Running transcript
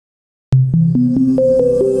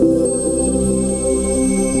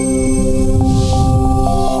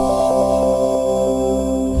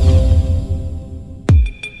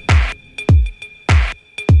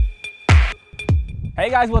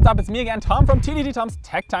guys, what's up? It's me again, Tom from TDT Tom's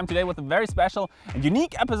Tech Time, today with a very special and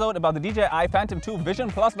unique episode about the DJI Phantom 2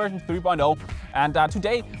 Vision Plus version 3.0. And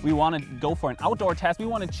today we want to go for an outdoor test. We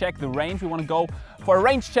want to check the range. We want to go for a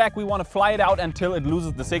range check. We want to fly it out until it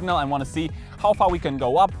loses the signal and want to see how far we can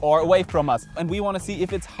go up or away from us. And we want to see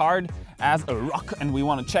if it's hard as a rock, and we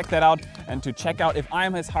want to check that out. And to check out if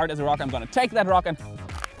I'm as hard as a rock, I'm going to take that rock and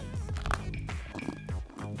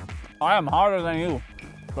I am harder than you.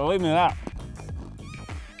 Believe me that.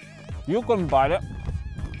 You couldn't bite it.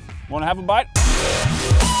 Want to have a bite?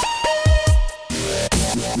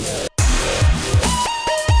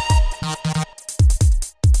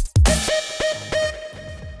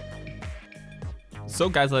 So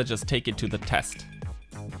guys, let's just take it to the test.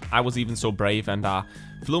 I was even so brave and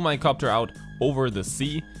flew my copter out over the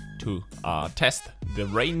sea to test the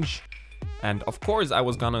range. And of course I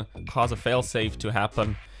was gonna cause a failsafe to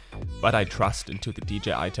happen, but I trust into the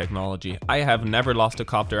DJI technology. I have never lost a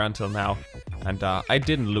copter until now, and I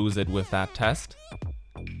didn't lose it with that test.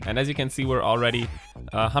 And as you can see, we're already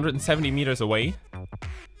 170 meters away.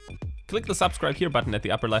 Click the subscribe here button at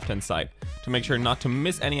the upper left hand side to make sure not to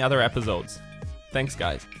miss any other episodes. Thanks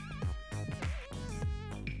guys.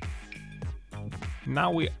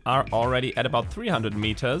 Now we are already at about 300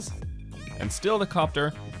 meters, and still the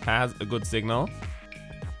copter has a good signal.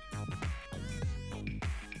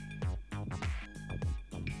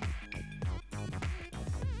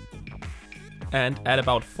 And at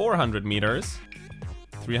about 400 meters,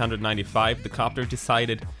 395, the copter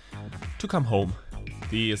decided to come home.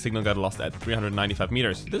 The signal got lost at 395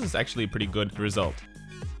 meters. This is actually a pretty good result.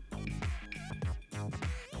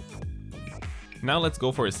 Now let's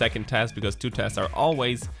go for a second test, because 2 tests are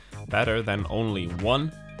always better than only 1.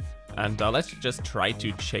 And let's just try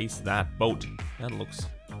to chase that boat. That looks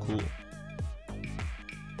cool.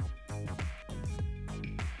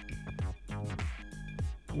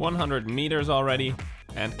 $100 meters already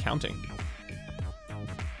and counting.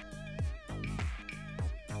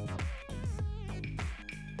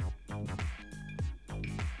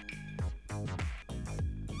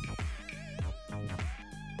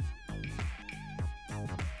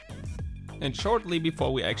 And shortly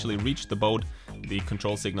before we actually reached the boat, the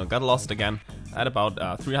control signal got lost again at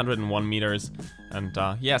about 301 meters. And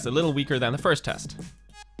yes, a little weaker than the first test.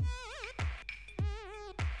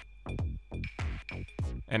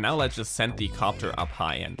 And now let's just send the copter up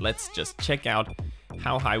high and let's just check out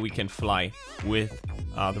how high we can fly with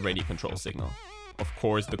the radio control signal. Of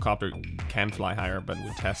course, the copter can fly higher, but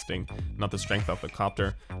we're testing not the strength of the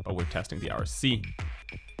copter, but we're testing the RC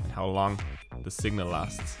and how long the signal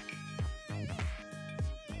lasts.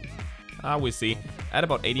 We see at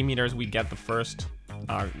about 80 meters we get the first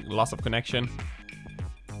loss of connection.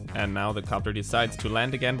 And now the copter decides to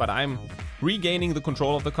land again, but I'm regaining the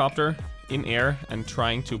control of the copter in air and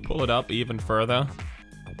trying to pull it up even further.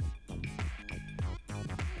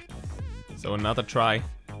 So another try,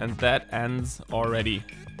 and that ends already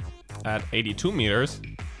at 82 meters.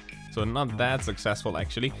 So not that successful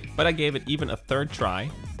actually, but I gave it even a third try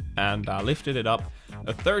and lifted it up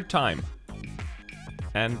a third time.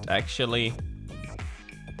 And actually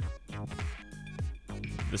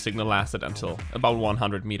the signal lasted until about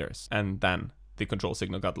 100 meters, and then the control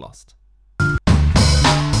signal got lost.